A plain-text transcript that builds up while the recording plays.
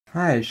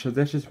Hi, so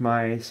this is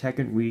my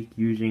second week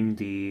using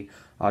the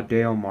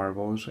Phonak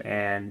Marvels,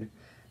 and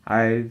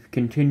I've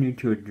continued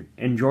to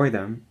enjoy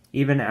them.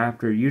 Even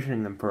after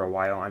using them for a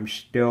while, I'm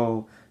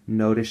still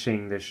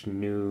noticing this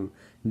new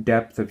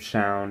depth of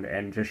sound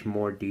and just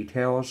more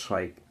details.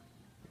 Like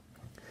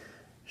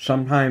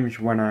sometimes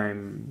when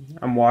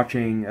I'm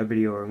watching a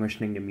video or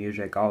listening to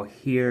music, I'll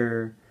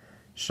hear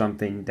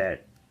something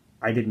that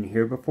I didn't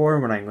hear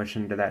before when I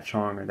listened to that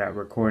song or that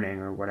recording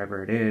or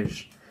whatever it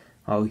is.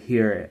 I'll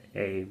hear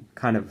a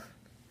kind of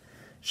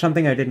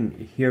something I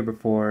didn't hear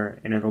before,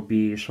 and it'll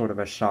be sort of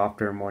a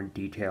softer, more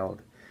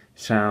detailed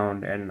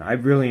sound, and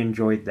I've really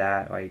enjoyed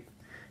that, like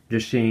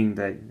just seeing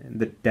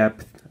the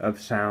depth of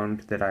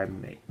sound that I've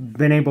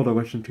been able to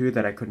listen to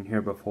that I couldn't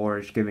hear before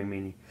is giving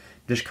me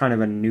just kind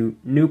of a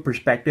new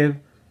perspective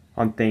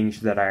on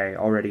things that I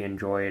already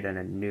enjoyed and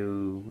a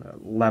new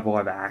level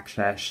of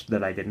access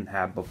that I didn't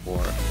have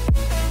before.